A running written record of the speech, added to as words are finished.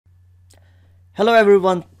Hello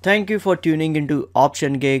everyone, thank you for tuning into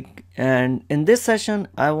OptionGig, and in this session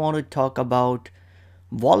I want to talk about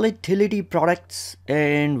volatility products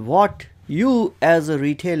and what you as a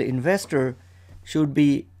retail investor should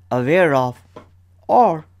be aware of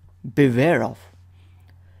or beware of.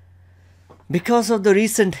 Because of the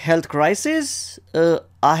recent health crisis,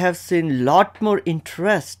 I have seen lot more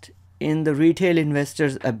interest in the retail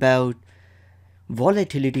investors about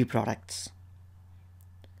volatility products.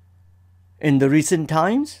 In the recent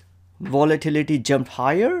times, volatility jumped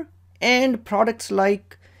higher and products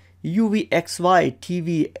like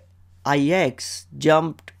UVXY, TVIX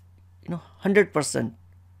jumped 100%,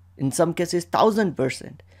 in some cases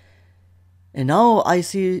 1000%. And now I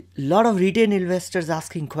see a lot of retail investors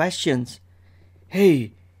asking questions.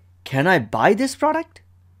 Hey, can I buy this product?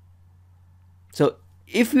 So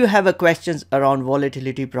if you have a questions around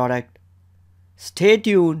volatility product, stay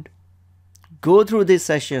tuned, go through this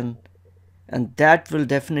session, and that will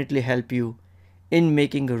definitely help you in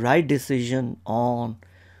making a right decision on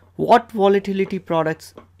what volatility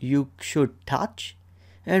products you should touch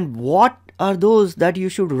and what are those that you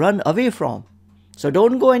should run away from. So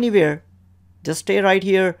don't go anywhere, just stay right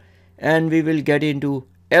here and we will get into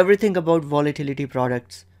everything about volatility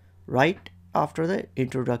products right after the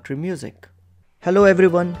introductory music. Hello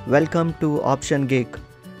everyone, welcome to OptionGig.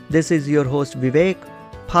 This is your host Vivek,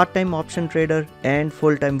 part-time option trader and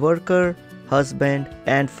full-time worker, husband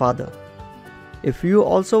and father. If you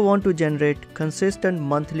also want to generate consistent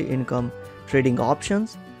monthly income trading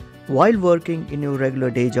options while working in your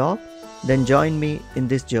regular day job, then join me in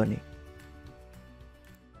this journey.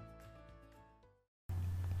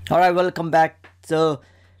 Alright, welcome back. So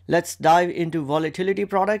let's dive into volatility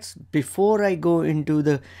products. Before I go into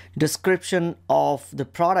the description of the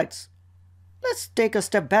products, let's take a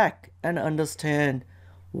step back and understand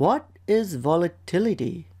what is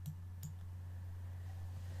volatility.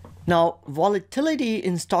 Now, volatility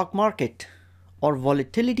in stock market or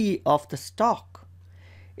volatility of the stock,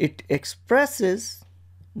 it expresses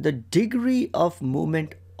the degree of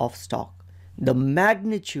movement of stock, the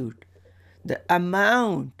magnitude, the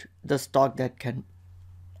amount the stock can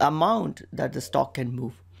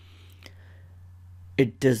move.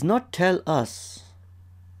 It does not tell us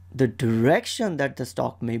the direction that the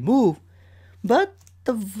stock may move, but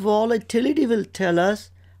the volatility will tell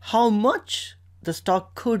us how much the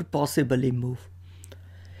stock could possibly move.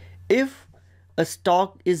 If a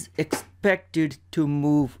stock is expected to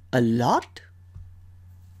move a lot,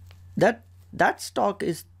 that stock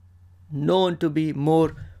is known to be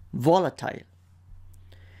more volatile.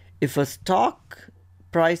 If a stock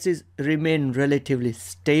prices remain relatively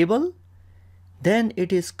stable, then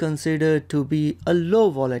it is considered to be a low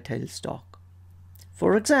volatile stock.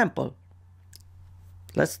 For example,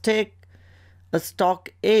 let's take a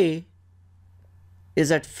stock A is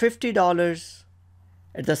at $50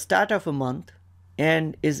 at the start of a month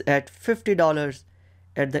and is at $50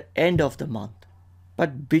 at the end of the month.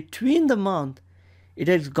 But between the month, it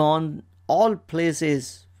has gone all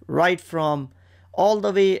places, right from all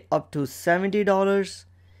the way up to $70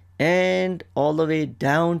 and all the way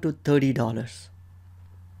down to $30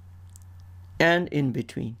 and in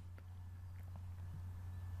between.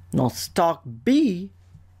 Now stock B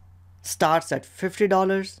starts at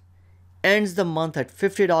 $50, ends the month at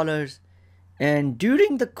 $50, and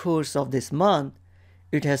during the course of this month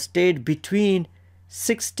it has stayed between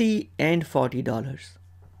 $60 and $40.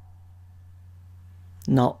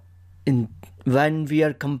 Now when we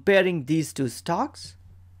are comparing these two stocks,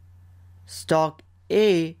 stock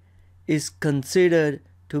A is considered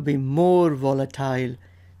to be more volatile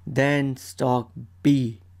than stock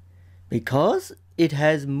B because it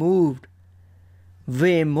has moved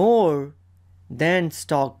way more than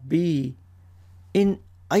stock B in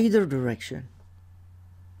either direction.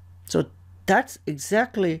 So that's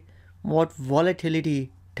exactly what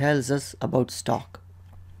volatility tells us about stock.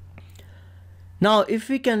 Now, if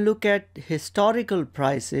we can look at historical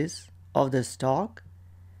prices of the stock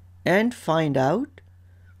and find out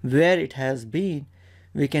where it has been,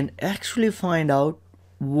 we can actually find out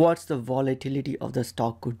what's the volatility of the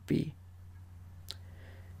stock could be.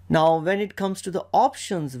 Now, when it comes to the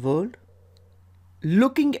options world,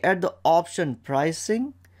 looking at the option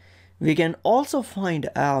pricing, we can also find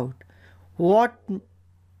out what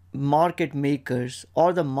market makers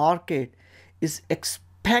or the market is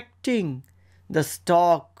expecting the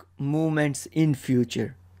stock movements in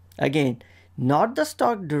future. Again, not the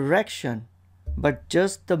stock direction, but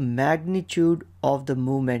just the magnitude of the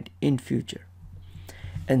movement in future.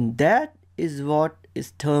 And that is what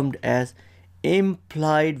is termed as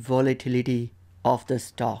implied volatility of the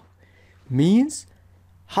stock. Means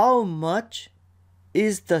how much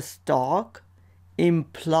is the stock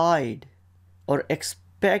implied or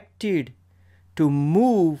expected to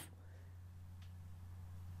move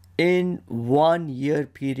in 1 year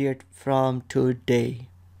period from today.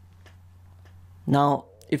 Now,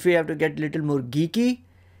 if we have to get a little more geeky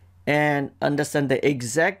and understand the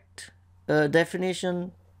exact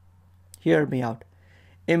definition, hear me out.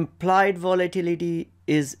 Implied volatility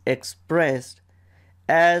is expressed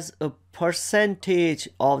as a percentage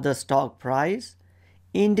of the stock price,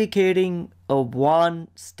 indicating a 1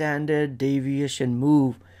 standard deviation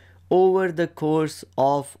move over the course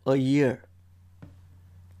of a year.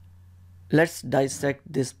 Let's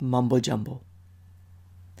dissect this mumbo jumbo.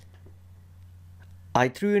 I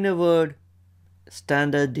threw in a word,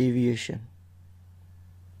 standard deviation.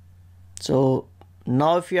 So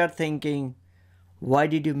now if you are thinking, why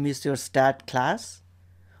did you miss your stat class?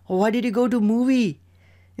 Or why did you go to movie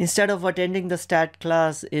instead of attending the stat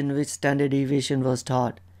class in which standard deviation was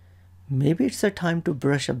taught? Maybe it's a time to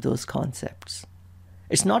brush up those concepts.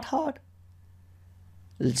 It's not hard.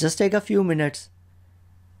 It'll just take a few minutes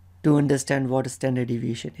to understand what a standard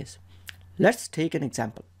deviation is. Let's take an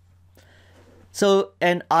example. So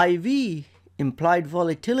an IV, implied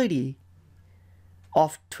volatility,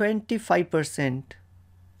 of 25%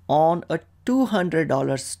 on a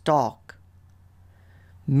 $200 stock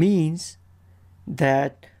means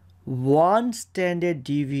that 1 standard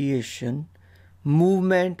deviation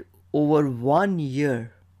movement over 1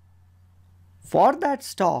 year for that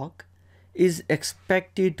stock is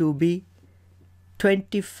expected to be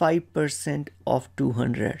 25% of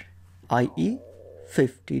 200, i.e.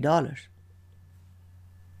 $50.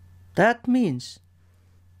 That means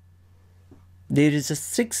there is a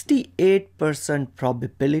 68%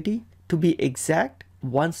 probability, to be exact,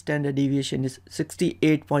 1 standard deviation is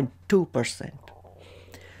 68.2%.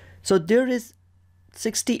 So there is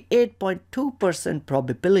 68.2%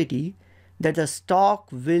 probability that the stock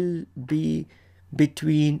will be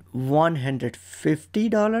between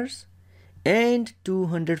 $150 and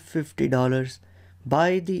 $250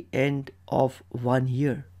 by the end of 1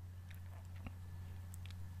 year.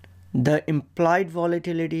 The implied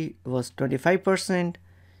volatility was 25%.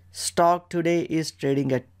 Stock today is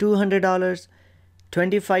trading at $200.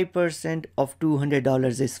 25% of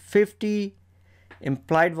 $200 is 50.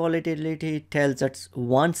 Implied volatility tells us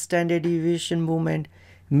 1 standard deviation movement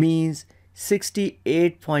means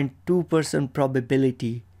 68.2%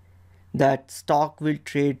 probability that stock will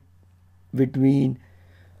trade between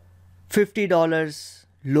 $50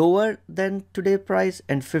 lower than today's price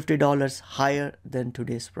and $50 higher than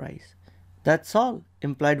today's price. That's all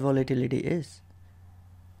implied volatility is.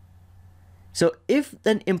 So if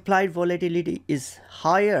then implied volatility is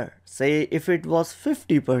higher, say if it was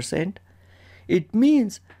 50%, it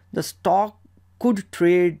means the stock could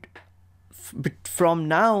trade from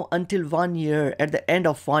now until 1 year. At the end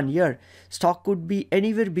of 1 year, stock could be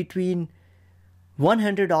anywhere between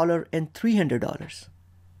 $100 and $300.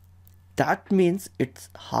 That means it's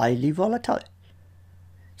highly volatile.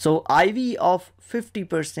 So IV of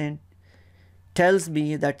 50% tells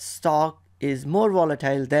me that stock is more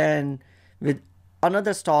volatile than with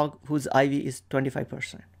another stock whose IV is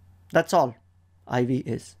 25%. That's all IV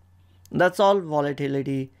is. That's all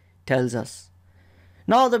volatility tells us.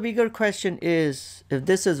 Now the bigger question is, if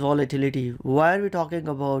this is volatility, why are we talking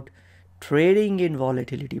about trading in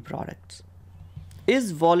volatility products?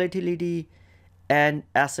 Is volatility an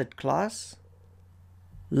asset class?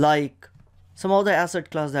 Like some of the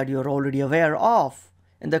asset class that you're already aware of,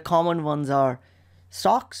 and the common ones are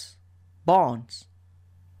stocks, bonds.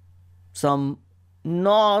 Some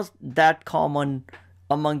not that common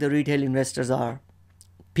among the retail investors are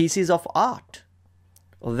pieces of art,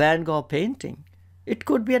 a Van Gogh painting. It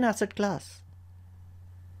could be an asset class.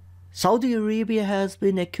 Saudi Arabia has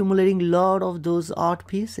been accumulating a lot of those art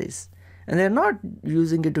pieces, and they're not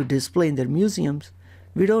using it to display in their museums.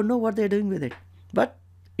 We don't know what they're doing with it, but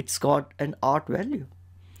it's got an art value.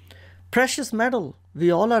 Precious metal,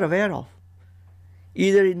 we all are aware of,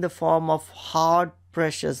 either in the form of hard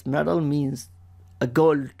precious metal, means a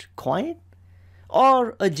gold coin,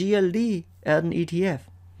 or a GLD, an ETF.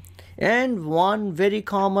 And one very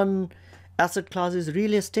common asset class is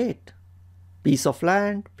real estate. Piece of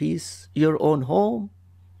land, your own home.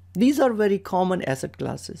 These are very common asset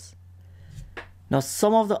classes. Now,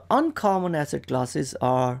 some of the uncommon asset classes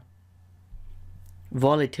are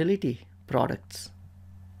volatility products,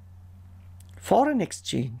 foreign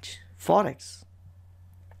exchange, forex,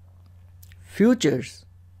 futures,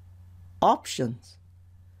 options,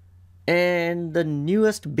 and the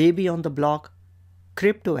newest baby on the block,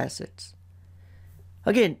 crypto assets.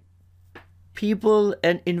 Again, people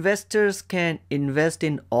and investors can invest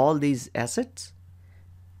in all these assets.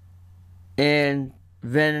 And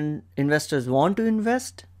when investors want to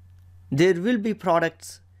invest, there will be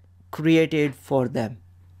products created for them.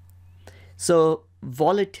 So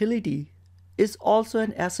volatility is also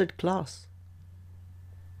an asset class.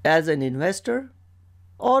 As an investor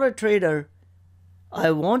or a trader,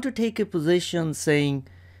 I want to take a position saying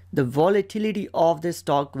the volatility of the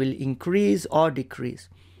stock will increase or decrease,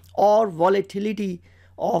 or volatility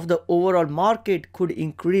of the overall market could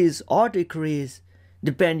increase or decrease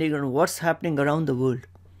depending on what's happening around the world.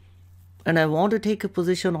 And I want to take a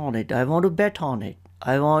position on it. I want to bet on it.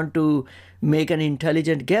 I want to make an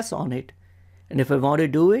intelligent guess on it. And if I want to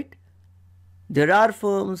do it, there are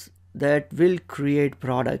firms that will create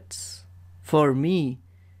products for me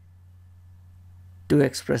to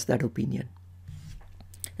express that opinion.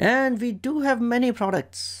 And we do have many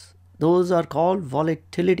products. Those are called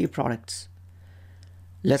volatility products.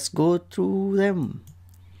 Let's go through them.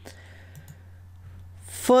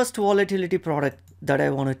 First volatility product that I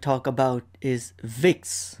want to talk about is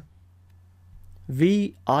VIX.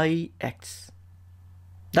 VIX.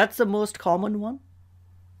 That's the most common one.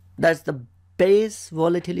 That's the base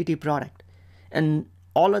volatility product. And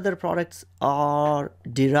all other products are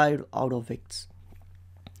derived out of VIX.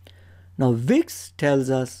 Now VIX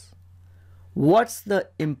tells us what's the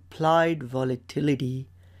implied volatility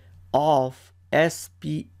of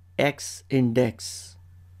SPX index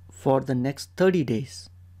for the next 30 days.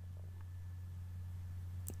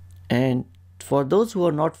 And for those who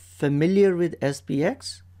are not familiar with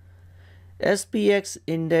SPX, SPX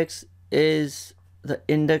index is the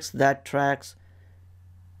index that tracks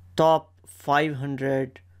top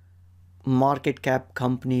 500 market cap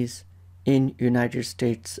companies in United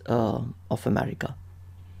States of America.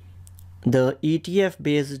 The ETF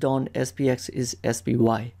based on SPX is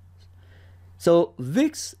SPY. So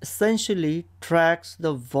VIX essentially tracks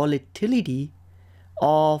the volatility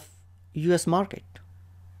of US market.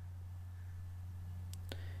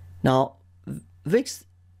 Now, VIX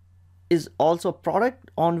is also a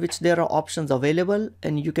product on which there are options available,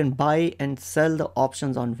 and you can buy and sell the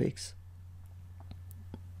options on VIX.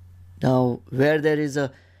 Now, where there is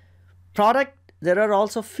a product, there are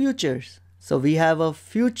also futures. So we have a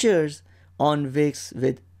futures on VIX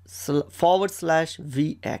with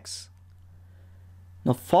 /VX.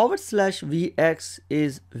 Now /VX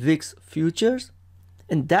is VIX futures,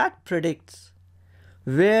 and that predicts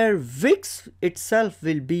where VIX itself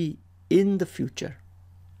will be in the future.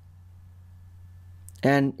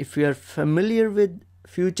 And if you are familiar with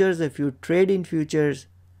futures, if you trade in futures,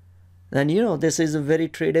 then you know this is a very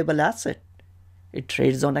tradable asset. It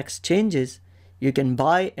trades on exchanges. You can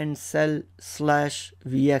buy and sell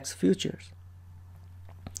 /VX futures.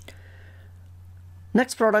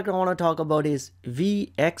 Next product I want to talk about is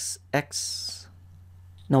VXX.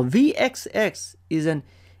 Now VXX is an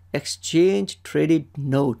exchange traded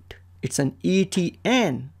note. It's an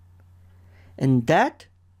ETN, and that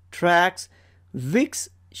tracks VIX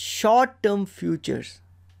short-term futures,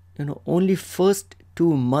 only first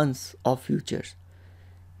 2 months of futures,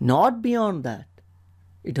 not beyond that.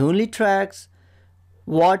 It only tracks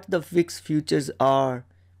what the VIX futures are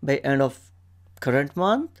by end of current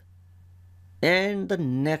month and the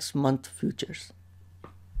next month futures.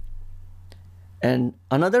 And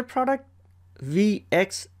another product,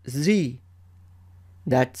 VXZ,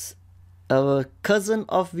 that's a cousin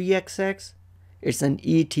of VXX. It's an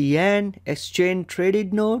ETN, exchange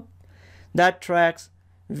traded note, that tracks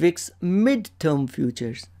VIX midterm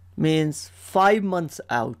futures, means 5 months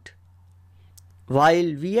out.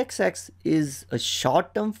 While VXX is a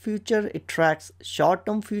short-term future, it tracks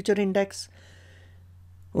short-term future index,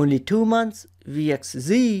 only 2 months.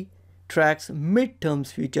 VXZ tracks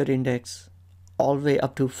midterms future index, all the way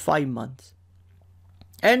up to 5 months.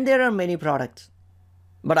 And there are many products,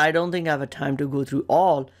 but I don't think I have a time to go through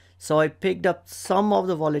all, so I picked up some of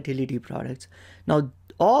the volatility products. Now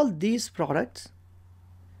all these products,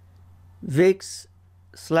 VIX,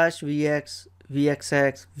 /VX,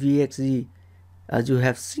 VXX, VXZ, as you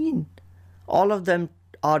have seen, all of them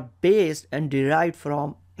are based and derived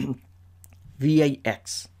from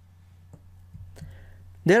VIX.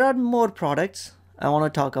 There are more products I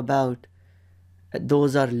want to talk about.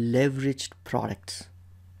 Those are leveraged products.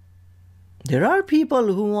 There are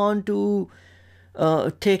people who want to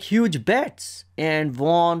take huge bets and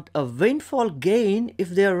want a windfall gain if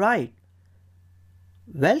they're right.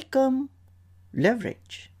 Welcome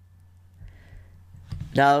leverage.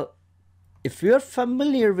 Now, if you're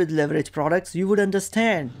familiar with leverage products, you would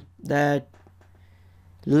understand that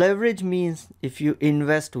leverage means if you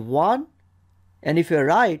invest 1 And if you're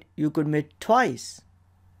right, you could make twice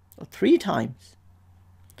or 3 times.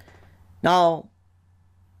 Now,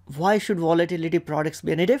 why should volatility products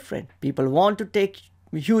be any different? People want to take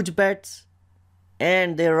huge bets,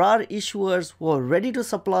 and there are issuers who are ready to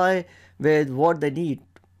supply with what they need.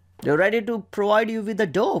 They're ready to provide you with the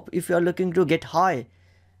dope if you're looking to get high.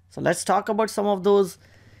 So let's talk about some of those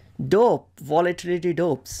volatility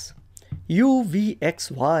dopes.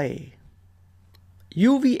 UVXY.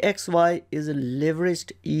 UVXY is a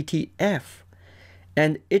leveraged ETF,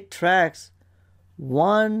 and it tracks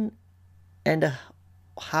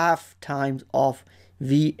 1.5 times of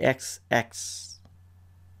VXX.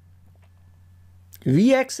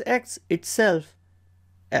 VXX itself,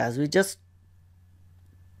 as we just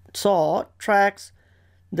saw, tracks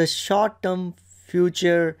the short-term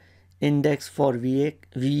future index for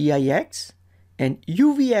VIX, and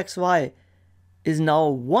UVXY is now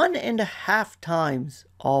 1.5 times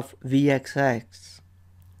of VXX.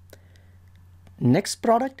 Next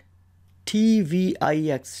product,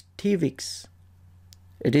 TVIX.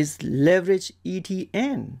 It is leverage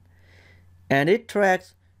ETN, and it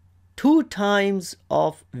tracks 2 times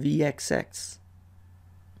of VXX.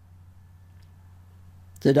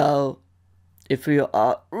 So now, if you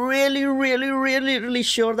are really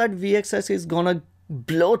sure that VXX is gonna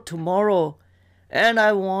blow tomorrow, and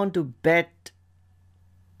I want to bet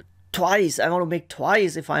twice, I want to make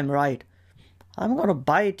twice if I'm right, I'm gonna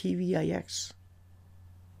buy TVIX.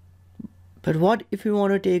 But what if you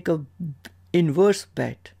want to take a inverse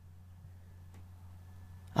bet?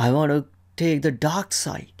 I want to take the dark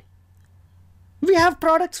side. We have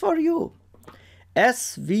products for you.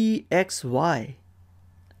 SVXY.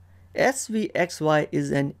 SVXY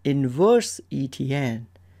is an inverse ETN,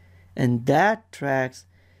 and that tracks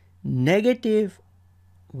negative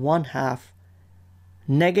half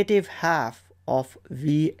of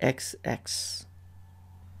VXX.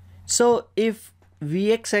 So if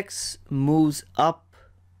VXX moves up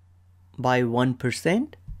by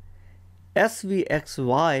 1%,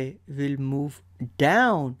 SVXY will move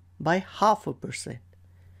down by 0.5%.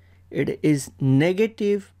 It is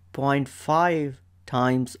negative 0.5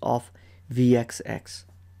 times of VXX.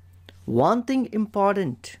 One thing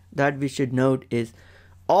important that we should note is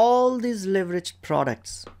all these leveraged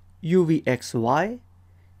products, UVXY,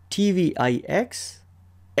 TVIX,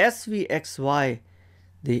 SVXY,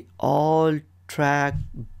 they all track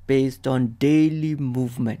based on daily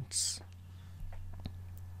movements.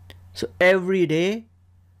 So every day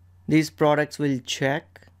these products will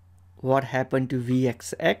check what happened to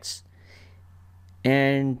VXX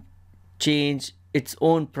and change its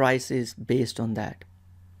own prices based on that.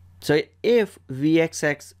 So if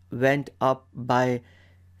VXX went up by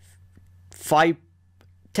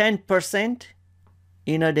 10%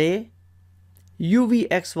 in a day,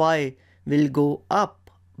 UVXY will go up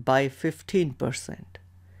by 15%.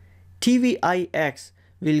 TVIX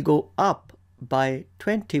will go up by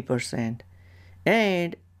 20%,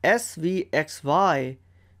 and SVXY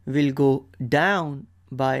will go down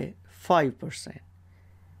by 5%.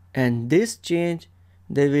 And this change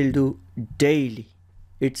they will do daily.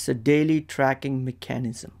 It's a daily tracking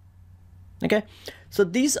mechanism. Okay, so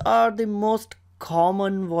these are the most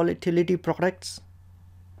common volatility products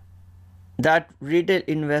that retail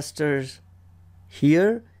investors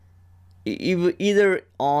hear either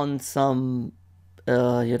on some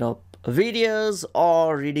videos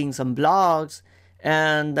or reading some blogs,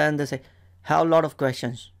 and then they say, have a lot of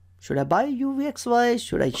questions. Should I buy UVXY?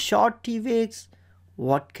 Should I short TVX?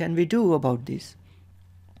 What can we do about this?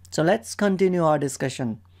 So let's continue our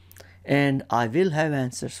discussion, and I will have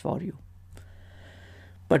answers for you.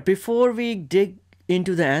 But before we dig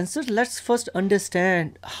into the answers, let's first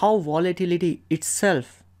understand how volatility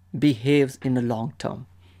itself behaves in the long term.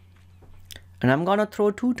 And I'm gonna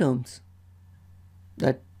throw 2 terms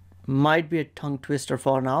that might be a tongue twister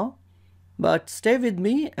for now, but stay with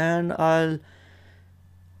me and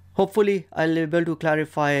hopefully I'll be able to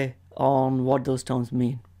clarify on what those terms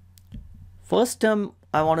mean. First term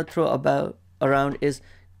I want to throw around is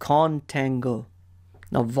contango.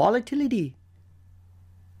 Now volatility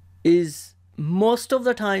is most of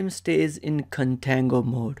the time stays in contango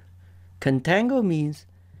mode. Contango means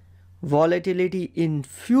volatility in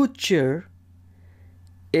future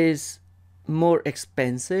is more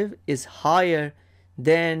expensive, is higher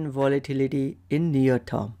than volatility in near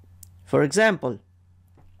term. For example,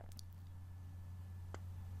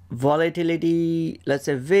 volatility, let's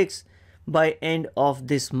say VIX by end of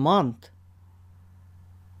this month,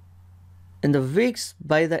 and the VIX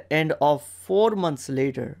by the end of 4 months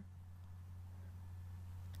later,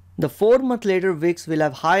 the 4 month later VIX will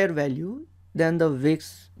have higher value than the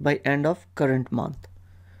VIX by end of current month.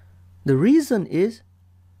 The reason is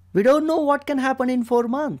we don't know what can happen in 4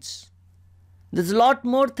 months. There's a lot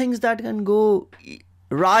more things that can go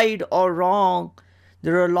right or wrong.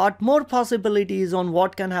 There are a lot more possibilities on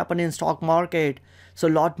what can happen in stock market. So a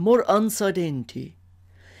lot more uncertainty.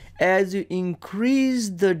 As you increase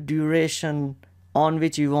the duration on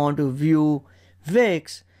which you want to view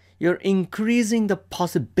VIX, you're increasing the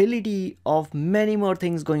possibility of many more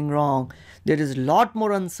things going wrong. There is a lot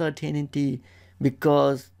more uncertainty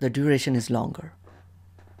because the duration is longer.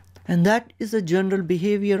 And that is the general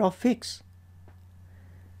behavior of VIX.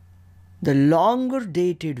 The longer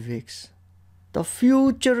dated VIX, the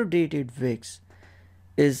future dated VIX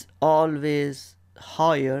is always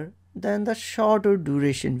higher than the shorter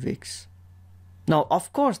duration VIX. Now,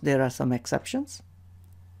 of course, there are some exceptions.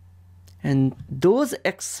 And those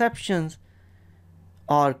exceptions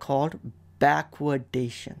are called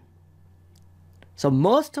backwardation. So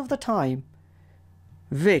most of the time,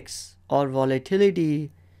 VIX or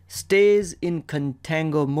volatility stays in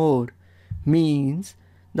contango mode, means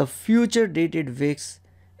the future dated VIX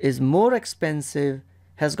is more expensive,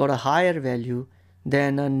 has got a higher value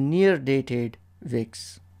than a near dated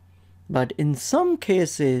VIX. But in some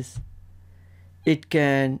cases, it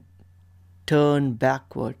can turn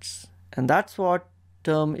backwards. And that's what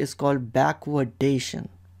term is called backwardation.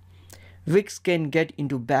 VIX can get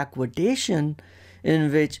into backwardation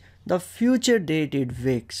in which the future dated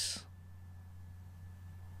VIX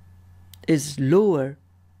is lower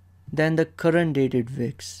than the current dated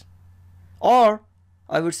VIX. Or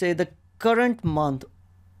I would say the current month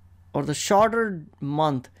or the shorter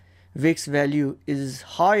month VIX value is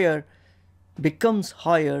higher, becomes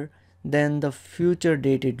higher than the future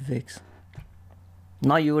dated VIX.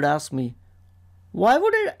 Now you would ask me, why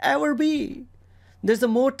would it ever be? There's a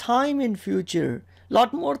more time in future.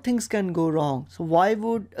 Lot more things can go wrong. So why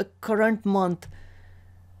would a current month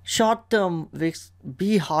short-term VIX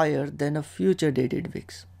be higher than a future dated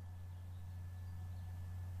VIX?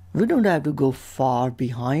 We don't have to go far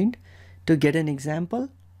behind to get an example.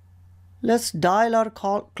 Let's dial our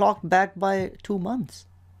clock back by 2 months.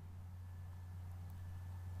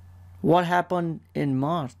 What happened in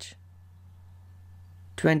March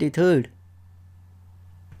 23rd?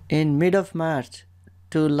 In mid of March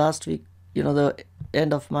to last week, the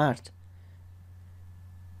end of March,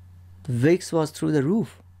 the VIX was through the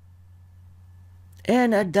roof.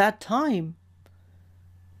 And at that time,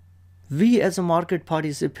 we as a market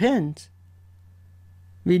participants,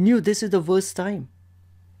 we knew this is the worst time.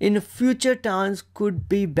 In future times could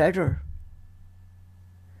be better.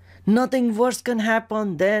 Nothing worse can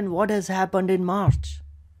happen than what has happened in March.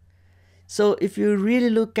 So if you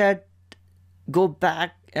really go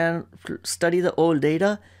back and study the old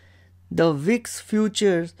data, the VIX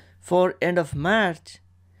futures for end of March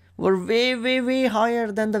were way, way, way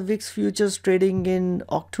higher than the VIX futures trading in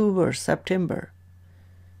October, September.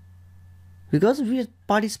 Because we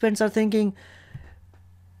participants are thinking,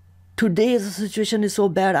 today the situation is so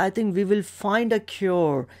bad, I think we will find a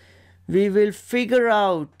cure. We will figure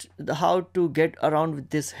out how to get around with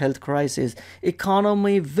this health crisis.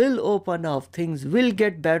 Economy will open up, things will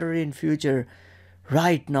get better in future.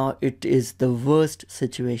 Right now, it is the worst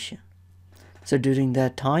situation. So during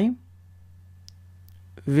that time,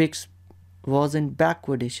 VIX was in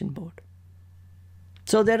backwardation mode.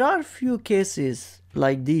 So there are few cases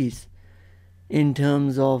like these in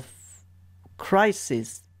terms of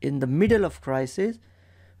crisis, in the middle of crisis,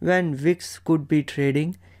 when VIX could be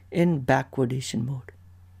trading in backwardation mode.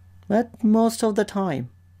 But most of the time,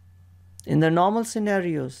 in the normal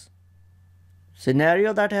scenario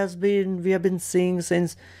that we have been seeing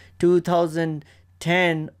since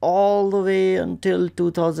 2010 all the way until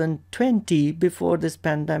 2020, before this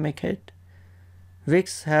pandemic hit,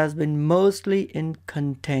 VIX has been mostly in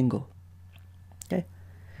contango. Okay.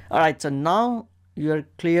 All right. So now you are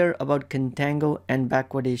clear about contango and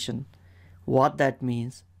backwardation, what that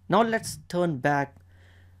means. Now let's turn back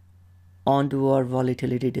onto our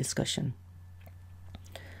volatility discussion.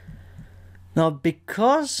 Now,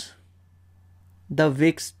 because the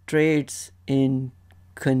VIX trades in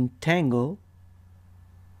contango,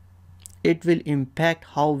 it will impact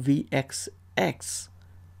how VXX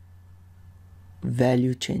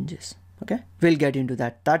value changes. Okay, we'll get into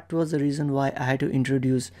that. That was the reason why I had to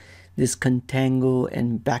introduce this contango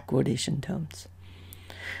and backwardation terms.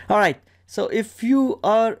 All right, so if you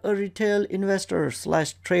are a retail investor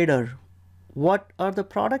 / trader, what are the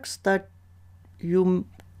products that you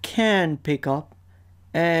can pick up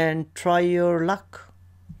and try your luck?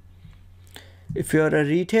 If you're a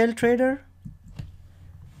retail trader,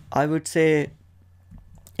 I would say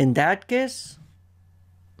in that case,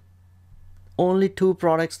 only two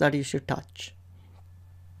products that you should touch: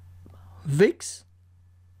 VIX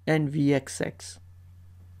and VXX.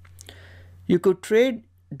 You could trade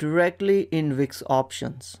directly in VIX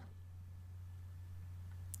options.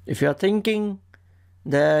 If you're thinking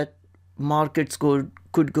that markets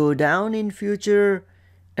could go down in future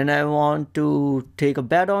and I want to take a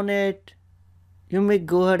bet on it, you may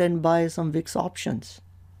go ahead and buy some VIX options.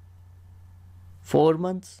 4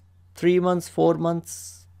 months, 3 months, 4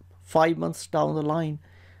 months, 5 months down the line,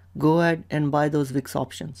 go ahead and buy those VIX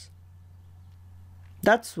options.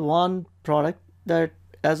 That's one product that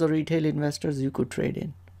as a retail investors you could trade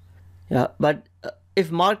in. Yeah, but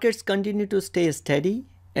if markets continue to stay steady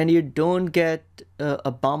and you don't get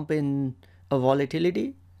a bump in a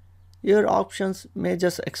volatility, your options may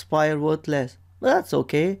just expire worthless. But that's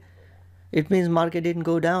okay. It means market didn't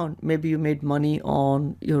go down. Maybe you made money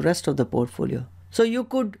on your rest of the portfolio. So you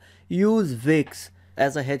could use VIX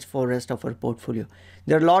as a hedge for rest of our portfolio.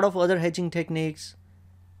 There are a lot of other hedging techniques.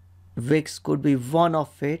 VIX could be one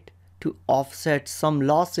of it to offset some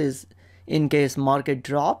losses in case market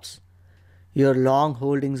drops. Your long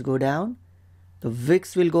holdings go down. The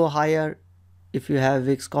VIX will go higher. If you have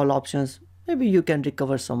VIX call options, maybe you can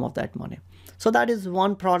recover some of that money. So that is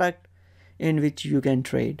one product in which you can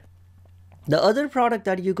trade. The other product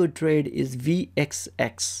that you could trade is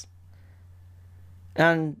VXX.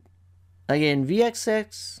 And again,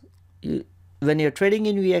 VXX, when you're trading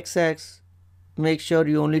in VXX, make sure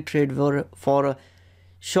you only trade for a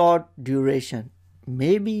short duration,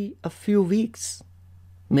 maybe a few weeks,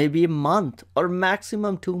 maybe a month, or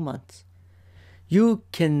maximum 2 months. You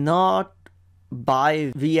cannot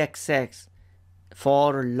buy VXX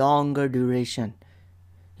for longer duration.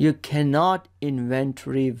 You cannot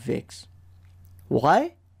inventory VIX.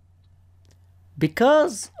 Why?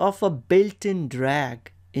 Because of a built-in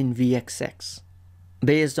drag in VXX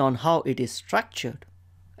based on how it is structured.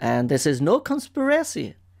 And this is no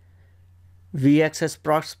conspiracy. VXX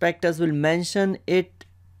prospectus will mention it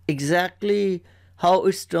exactly how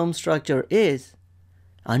its term structure is.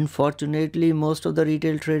 Unfortunately, most of the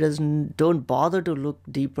retail traders don't bother to look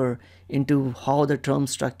deeper into how the term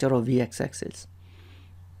structure of VXX is.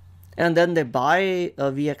 And then they buy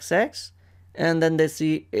a VXX and then they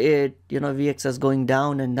see it, VXX going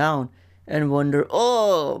down and down and wonder,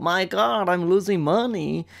 oh my God, I'm losing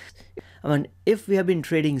money. I mean, if we have been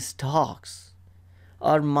trading stocks,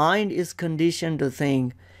 our mind is conditioned to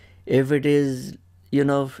think if it is,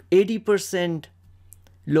 80%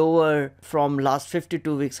 lower from last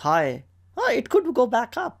 52 weeks high, it could go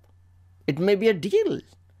back up. It may be a deal.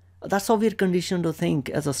 That's how we're conditioned to think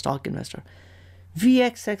as a stock investor.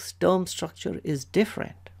 VXX term structure is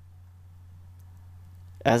different.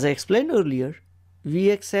 As I explained earlier,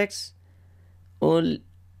 VXX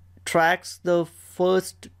tracks the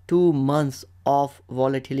first 2 months of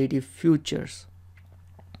volatility futures.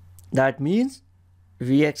 That means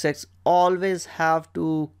VXX always have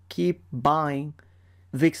to keep buying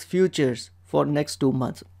VIX futures for next 2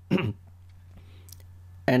 months.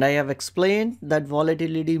 And I have explained that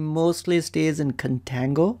volatility mostly stays in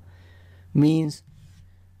contango, means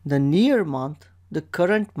the near month, the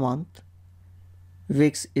current month,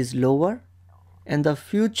 VIX is lower and the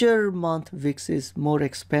future month VIX is more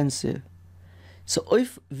expensive. So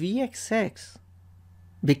if VXX,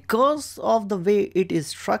 because of the way it is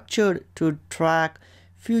structured to track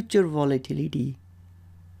future volatility,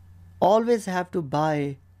 always have to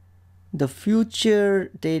buy the future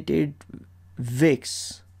dated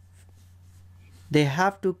VIX. They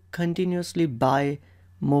have to continuously buy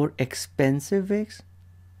more expensive VIX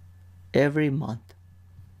every month.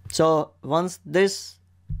 So once this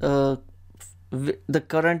the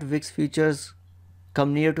current VIX futures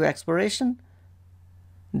come near to expiration,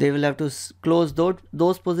 they will have to close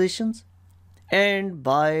those positions and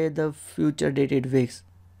buy the future dated VIX.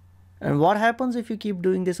 And what happens if you keep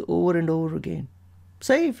doing this over and over again?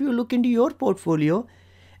 Say if you look into your portfolio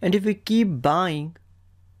and if you keep buying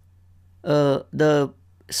the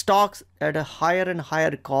stocks at a higher and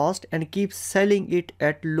higher cost and keep selling it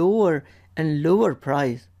at lower and lower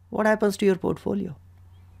price, what happens to your portfolio?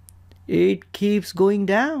 It keeps going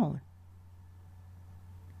down.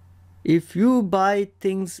 If you buy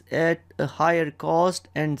things at a higher cost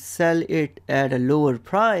and sell it at a lower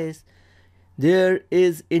price, there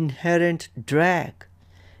is inherent drag.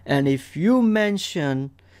 And if you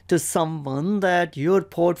mention to someone that your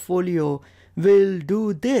portfolio will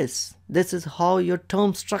do this is how your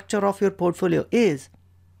term structure of your portfolio is,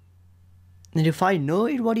 and if I know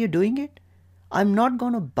it, what you're doing it, I'm not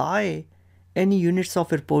going to buy any units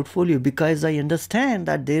of your portfolio because I understand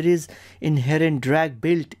that there is inherent drag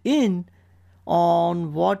built in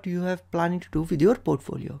on what you have planning to do with your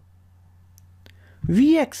portfolio.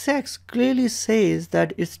 VXX clearly says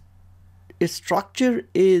that its structure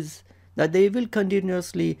is that they will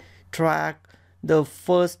continuously track the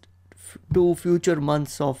first 2 future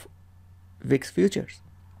months of VIX futures.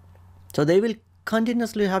 So they will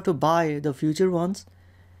continuously have to buy the future ones.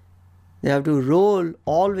 They have to roll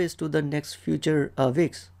always to the next future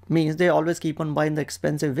VIX. Means they always keep on buying the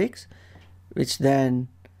expensive VIX, which then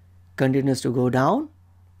continues to go down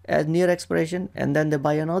as near expiration, and then they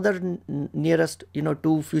buy another nearest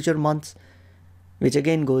 2 future months, which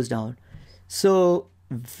again goes down. So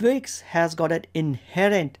VIX has got an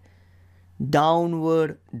inherent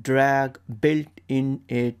downward drag built in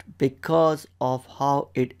it because of how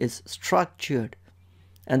it is structured,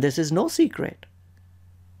 and this is no secret.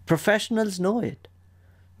 Professionals know it.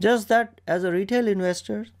 Just that as a retail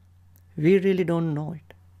investor, we really don't know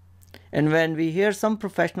it. And when we hear some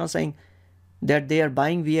professionals saying that they are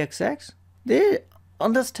buying VXX, they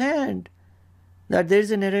understand that there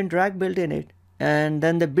is an inherent drag built in it, and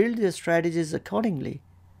then they build their strategies accordingly.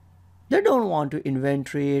 They don't want to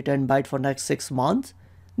inventory it and buy it for next 6 months.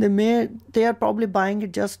 They are probably buying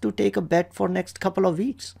it just to take a bet for next couple of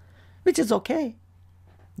weeks, which is okay.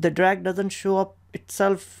 The drag doesn't show up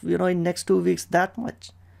itself, in next 2 weeks that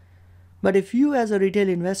much. But if you as a retail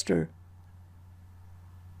investor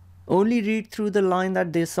only read through the line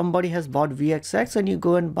that somebody has bought VXX and you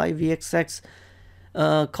go and buy VXX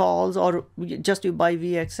calls, or just you buy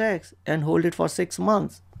VXX and hold it for 6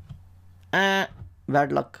 months, bad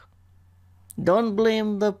luck. Don't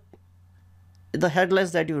blame the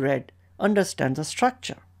headlines that you read. Understand the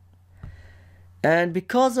structure. And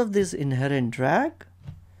because of this inherent drag,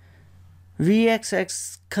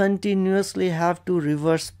 VXX continuously have to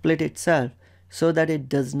reverse split itself so that it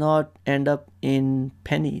does not end up in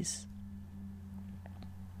pennies.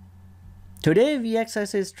 Today,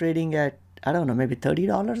 VXX is trading at, I don't know, maybe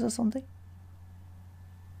 $30 or something.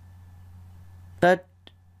 But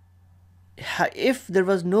if there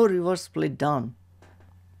was no reverse split done,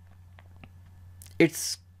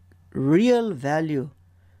 its real value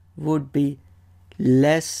would be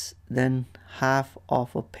less than half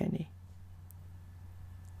of a penny.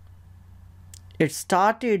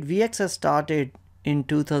 VXX started in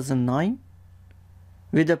 2009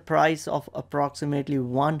 with a price of approximately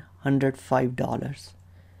 $105.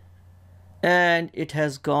 And it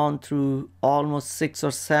has gone through almost 6 or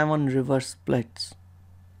 7 reverse splits.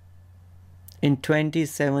 In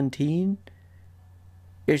 2017,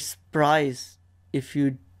 its price, if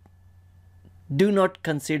you do not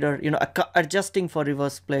consider, adjusting for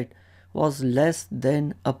reverse split, was less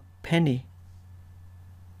than a penny.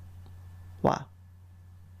 Wow.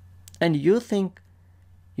 And you think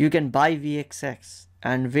you can buy VXX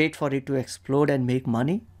and wait for it to explode and make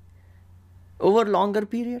money over a longer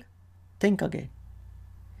period? Think again.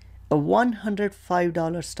 A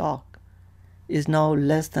 $105 stock is now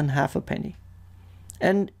less than half a penny.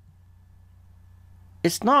 And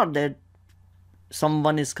it's not that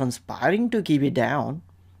someone is conspiring to keep it down.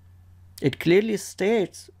 It clearly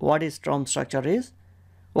states what its term structure is,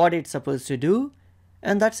 what it's supposed to do,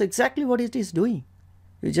 and that's exactly what it is doing.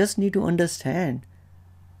 You just need to understand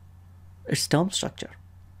its term structure.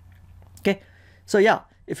 Okay, so yeah,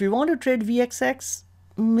 if you want to trade VXX,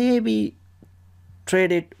 maybe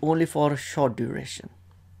trade it only for a short duration.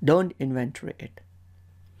 Don't inventory it.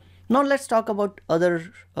 Now let's talk about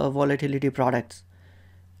other volatility products.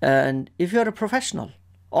 And if you're a professional,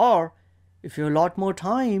 or if you have a lot more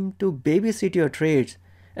time to babysit your trades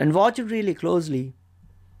and watch it really closely,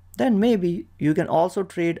 then maybe you can also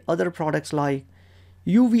trade other products like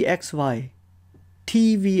UVXY,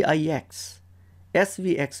 TVIX,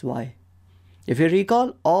 SVXY. If you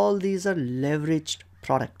recall, all these are leveraged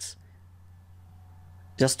products.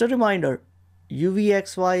 Just a reminder,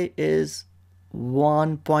 UVXY is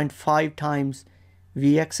 1.5 times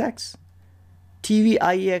VXX.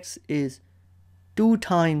 TVIX is 2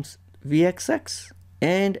 times VXX,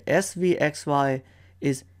 and SVXY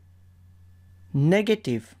is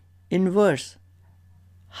negative, inverse,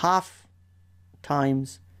 half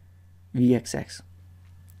times VXX.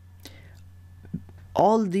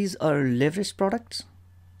 All these are leveraged products.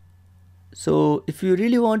 So if you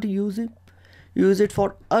really want to use it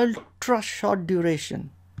for ultra short duration,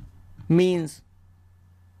 means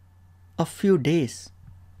a few days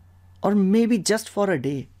or maybe just for a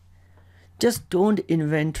day. Just don't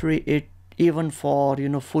inventory it even for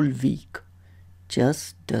full week.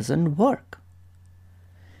 Just doesn't work.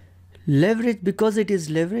 Leverage, because it is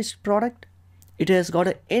leveraged product, it has got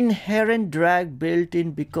an inherent drag built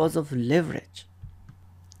in because of leverage.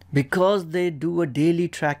 because they do a daily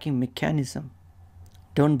tracking mechanism.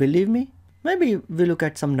 Don't believe me? Maybe we look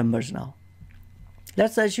at some numbers now.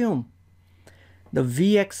 Let's assume the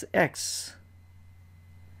VXX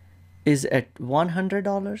is at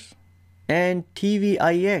 $100 and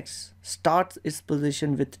TVIX starts its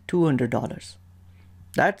position with $200.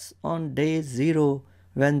 That's on day 0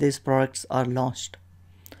 when these products are launched.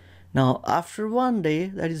 Now after one day,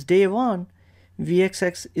 that is day 1,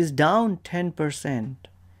 VXX is down 10%.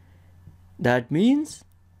 That means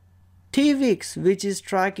TVIX, which is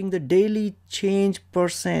tracking the daily change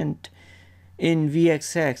percent in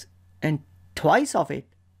VXX, and twice of it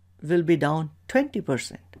will be down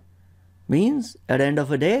 20%. Means at the end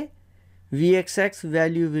of a day, VXX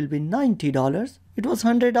value will be $90. It was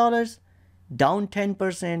 $100. Down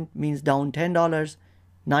 10% means down $10.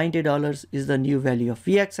 $90 is the new value of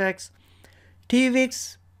VXX.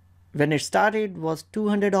 TVIX, when it started, was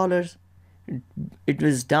 $200. It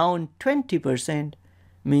was down 20%,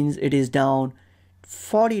 means it is down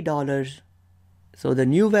 $40. So the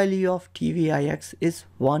new value of TVIX is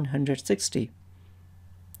 160.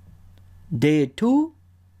 Day 2,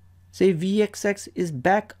 say VXX is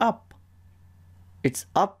back up. It's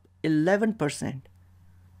up 11%.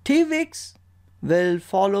 TVIX will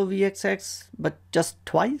follow VXX, but just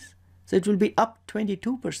twice. So it will be up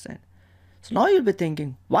 22%. So now you'll be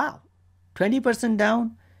thinking, wow, 20%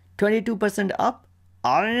 down, 22% up,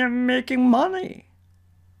 I am making money.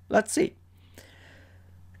 Let's see.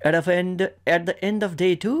 At the end of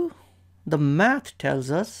day 2, the math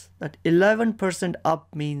tells us that 11%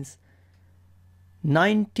 up means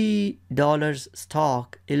 $90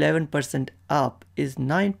 stock, 11% up is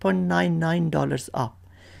 $9.99 up.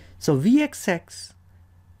 So VXX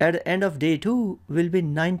at the end of day 2 will be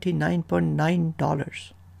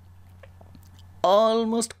 $99.9.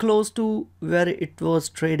 Almost close to where it was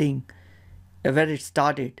trading, where it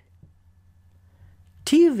started.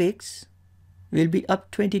 TVIX will be up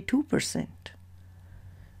 22%.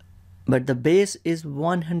 But the base is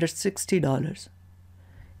 $160.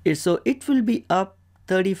 So it will be up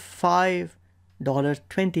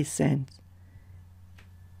 $35.20.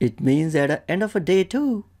 It means at the end of a day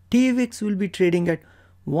 2, TVIX will be trading at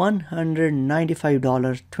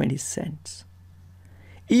 $195.20.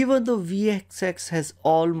 Even though VXX has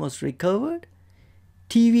almost recovered,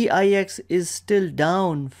 TVIX is still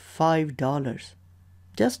down $5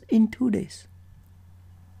 just in 2 days.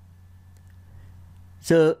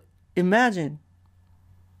 So imagine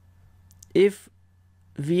if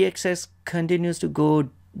VXX continues to go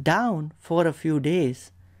down for a few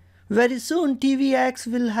days, very soon TVX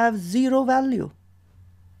will have 0 value.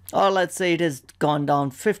 Or let's say it has gone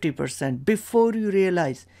down 50%. Before you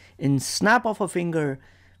realize, in snap of a finger,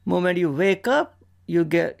 moment you wake up, you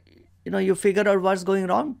figure out what's going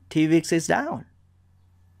wrong, TVX is down.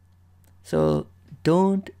 So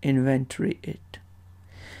don't inventory it.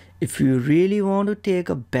 If you really want to take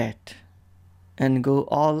a bet and go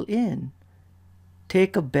all in,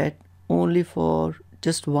 take a bet only for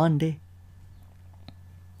just 1 day.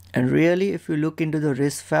 And really, if you look into the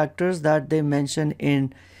risk factors that they mention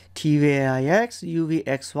in TVIX,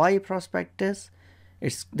 UVXY prospectus,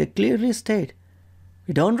 they clearly state,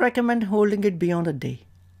 we don't recommend holding it beyond a day.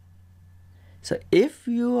 So if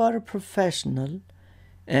you are a professional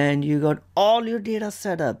and you got all your data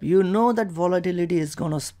set up, you know that volatility is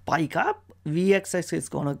going to spike up, VXX is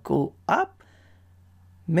going to go up,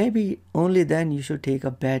 maybe only then you should take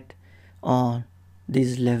a bet on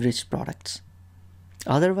these leveraged products.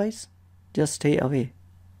 Otherwise, just stay away.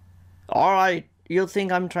 All right, you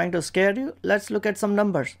think I'm trying to scare you? Let's look at some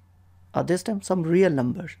numbers. This time, some real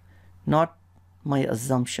numbers, not my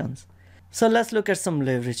assumptions. So let's look at some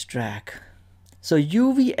leverage drag. So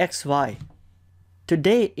UVXY,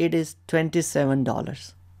 today it is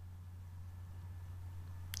 $27.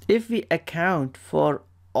 If we account for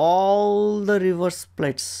all the reverse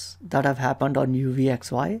splits that have happened on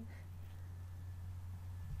UVXY,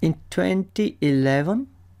 in 2011,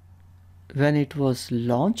 when it was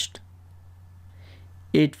launched,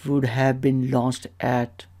 it would have been launched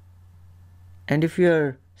at, and if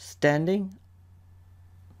you're standing,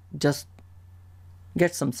 just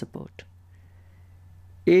get some support.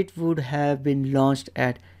 It would have been launched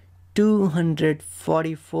at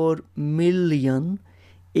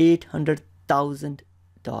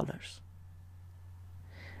 $244,800,000.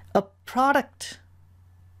 A product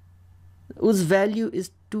whose value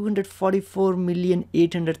is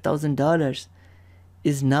 $244,800,000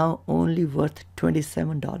 is now only worth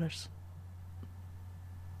 $27.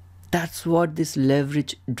 That's what this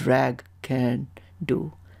leverage drag can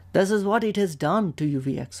do. This is what it has done to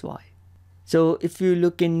UVXY. So if you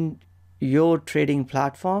look in your trading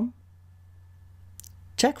platform,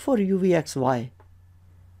 check for UVXY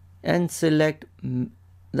and select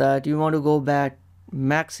that you want to go back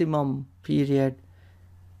maximum period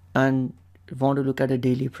and want to look at the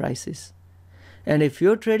daily prices. And if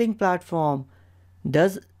your trading platform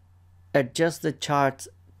does adjust the charts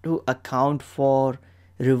to account for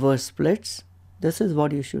reverse splits, this is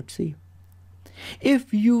what you should see.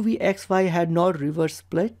 If UVXY had not reverse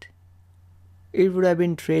split, it would have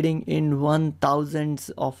been trading in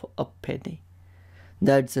 1/1000th of a penny.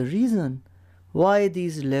 That's the reason why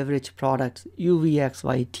these leverage products,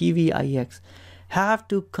 UVXY, TVIX, have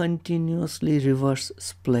to continuously reverse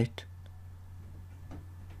split.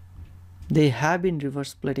 They have been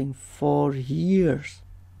reverse splitting for years.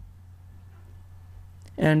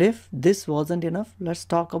 And if this wasn't enough, let's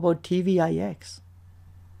talk about TVIX.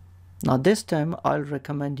 Now this time I'll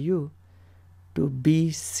recommend you to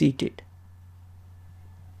be seated.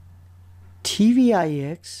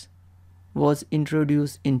 TVIX was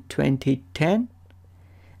introduced in 2010,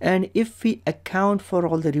 and if we account for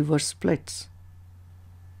all the reverse splits,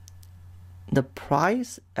 the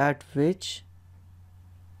price at which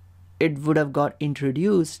it would have got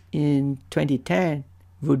introduced in 2010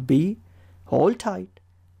 would be, hold tight,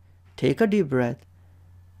 take a deep breath,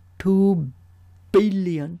 2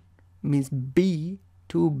 billion, means B,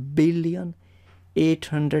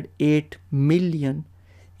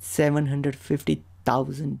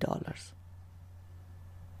 2,808,750,000.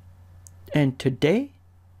 And today,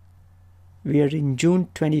 we are in June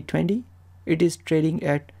 2020, it is trading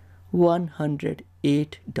at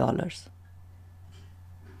 $108.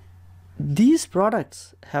 These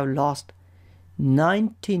products have lost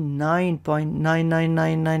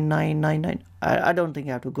 99.9999999, I don't think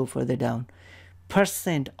I have to go further down,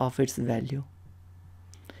 % of its value.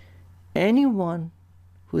 Anyone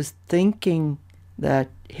who's thinking that,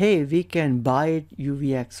 hey, we can buy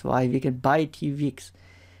UVXY, we can buy TVX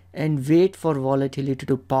and wait for volatility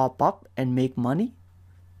to pop up and make money,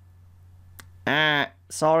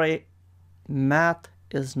 sorry, math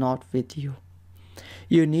is not with you.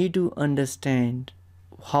 You need to understand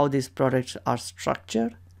how these products are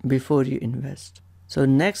structured before you invest. So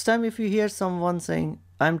next time if you hear someone saying,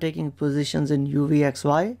 I'm taking positions in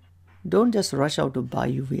UVXY, don't just rush out to buy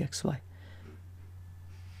UVXY.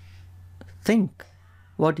 Think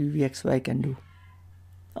what UVXY can do,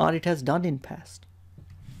 or it has done in past.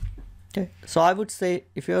 Okay, so I would say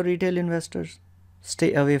if you're retail investors,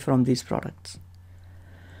 stay away from these products.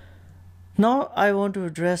 Now I want to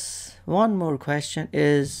address one more question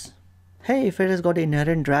is, hey, if it has got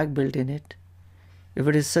inherent drag built in it, if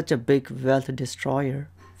it is such a big wealth destroyer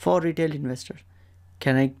for retail investors,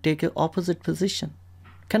 can I take an opposite position?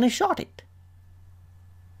 Can I short it?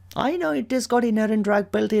 I know it has got inherent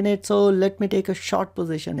drag built in it, so let me take a short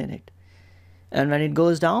position in it. And when it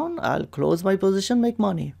goes down, I'll close my position, make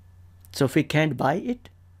money. So if we can't buy it,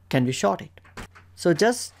 can we short it? So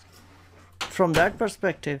just from that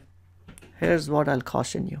perspective, here's what I'll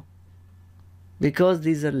caution you. Because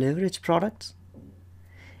these are leverage products,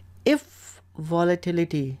 if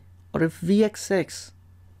volatility or if VXX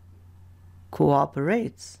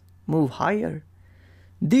cooperates, move higher,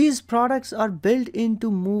 these products are built in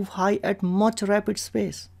to move high at much rapid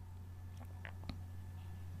pace.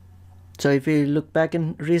 So if we look back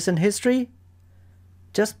in recent history,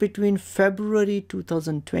 just between February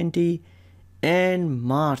 2020 and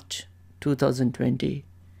March 2020,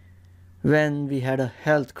 when we had a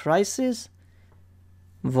health crisis,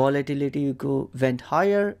 volatility went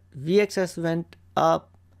higher, VXS went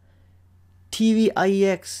up,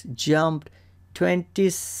 TVIX jumped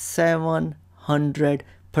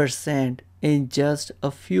 2,700% in just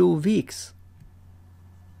a few weeks.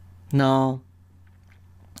 Now,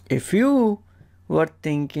 if you were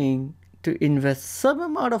thinking to invest some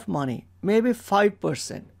amount of money, maybe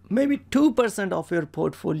 5%, maybe 2% of your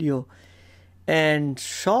portfolio and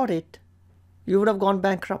short it, you would have gone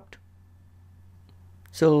bankrupt.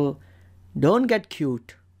 So don't get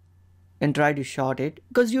cute and try to short it,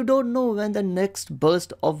 because you don't know when the next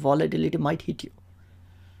burst of volatility might hit you.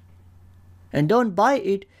 And don't buy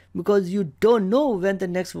it because you don't know when the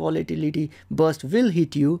next volatility burst will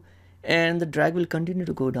hit you and the drag will continue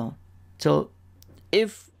to go down. So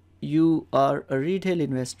if you are a retail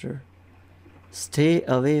investor, stay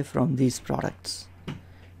away from these products.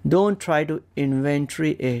 Don't try to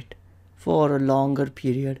inventory it for a longer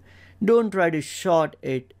period. Don't try to short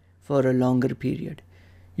it for a longer period.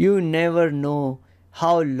 You never know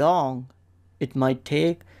how long it might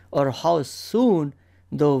take or how soon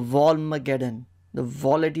the Volmageddon, the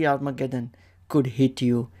volatility Armageddon could hit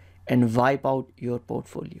you and wipe out your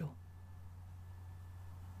portfolio.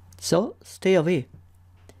 So stay away.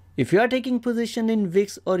 If you are taking position in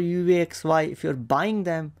VIX or UVXY, if you're buying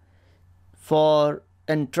them for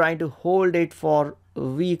and trying to hold it for a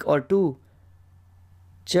week or two,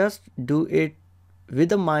 just do it with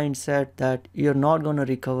the mindset that you're not going to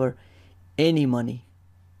recover any money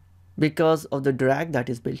because of the drag that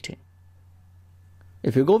is built in.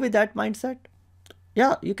 If you go with that mindset,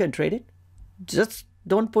 yeah, you can trade it. Just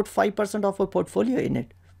don't put 5% of a portfolio in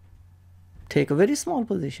it. Take a very small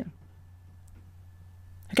position.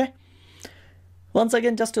 Okay. Once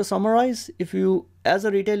again, just to summarize, if you, as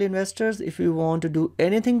a retail investors, if you want to do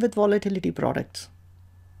anything with volatility products,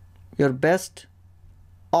 your best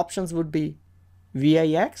options would be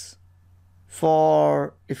VIX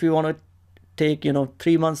for if you want to take,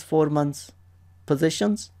 3 months, 4 months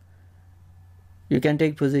positions, you can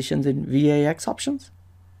take positions in VIX options.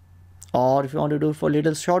 Or if you want to do it for a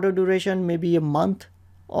little shorter duration, maybe a month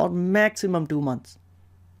or maximum 2 months,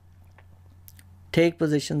 take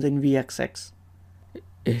positions in VXX.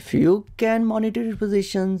 If you can monitor your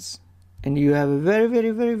positions and you have a very,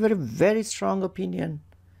 very, very, very, very strong opinion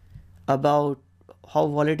about how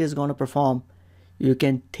volatility is going to perform, you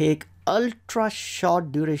can take ultra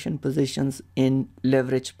short duration positions in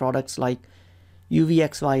leverage products like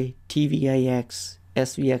UVXY, TVIX,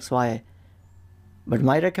 SVXY. But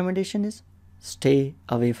my recommendation is stay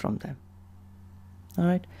away from them. All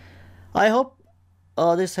right. I hope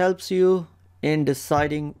this helps you in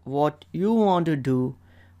deciding what you want to do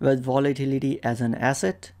with volatility as an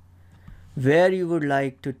asset, where you would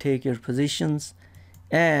like to take your positions,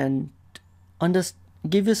 and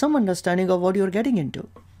give you some understanding of what you're getting into,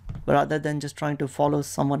 rather than just trying to follow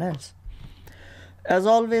someone else. As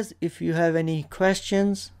always, if you have any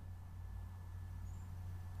questions,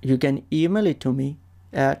 you can email it to me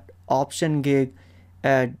at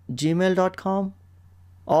OptionGig@gmail.com,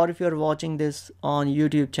 or if you're watching this on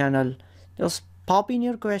YouTube channel, just pop in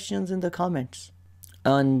your questions in the comments.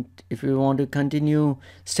 And if you want to continue,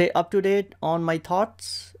 stay up to date on my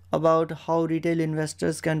thoughts about how retail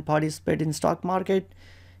investors can participate in stock market,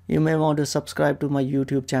 you may want to subscribe to my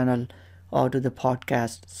YouTube channel or to the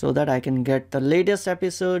podcast so that I can get the latest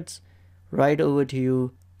episodes right over to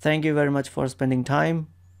you. Thank you very much for spending time,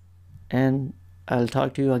 and I'll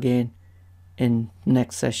talk to you again in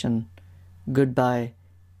next session. Goodbye.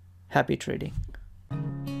 Happy trading.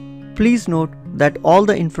 Please note that all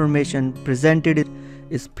the information presented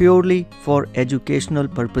is purely for educational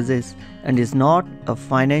purposes and is not a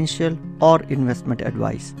financial or investment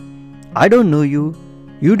advice. I don't know you,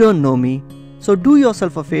 you don't know me, so do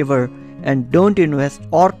yourself a favor and don't invest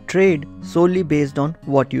or trade solely based on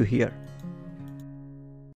what you hear.